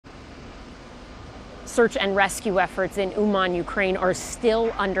Search and rescue efforts in Uman, Ukraine are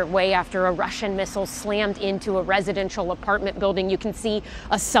still underway after a Russian missile slammed into a residential apartment building. You can see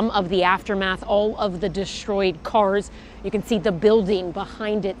some of the aftermath, all of the destroyed cars. You can see the building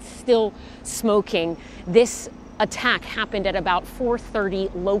behind it still smoking. This attack happened at about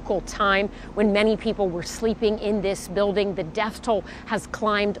 4:30 local time when many people were sleeping in this building. The death toll has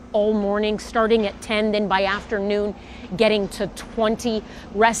climbed all morning, starting at 10, then by afternoon getting to 20.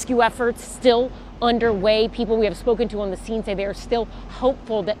 Rescue efforts still underway. People we have spoken to on the scene say they are still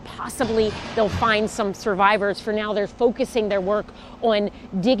hopeful that possibly they'll find some survivors. For now, they're focusing their work on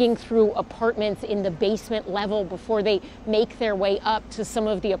digging through apartments in the basement level before they make their way up to some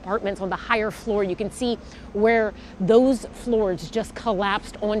of the apartments on the higher floor. You can see where those floors just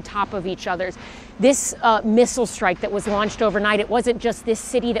collapsed on top of each other. This missile strike that was launched overnight, it wasn't just this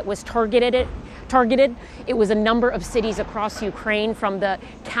city that was targeted. It was a number of cities across Ukraine, from the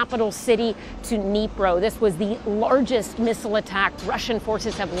capital city to Dnipro. This was the largest missile attack Russian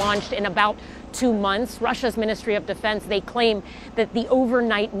forces have launched in about 2 months. Russia's Ministry of Defense, they claim that the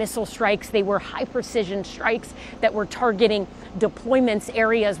overnight missile strikes, they were high precision strikes that were targeting deployments,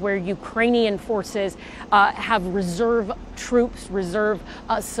 areas where Ukrainian forces have reserve troops, reserve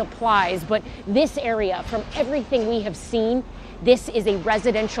supplies. But this area, from everything we have seen, this is a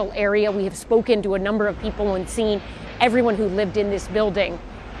residential area. We have spoken to a number of people on scene, everyone who lived in this building.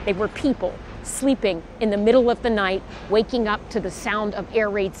 They were people sleeping in the middle of the night, waking up to the sound of air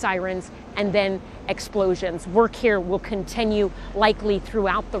raid sirens and then explosions. Work here will continue likely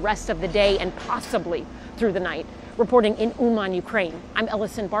throughout the rest of the day and possibly through the night. Reporting in Uman, Ukraine, I'm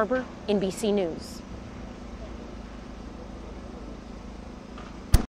Ellison Barber, NBC News.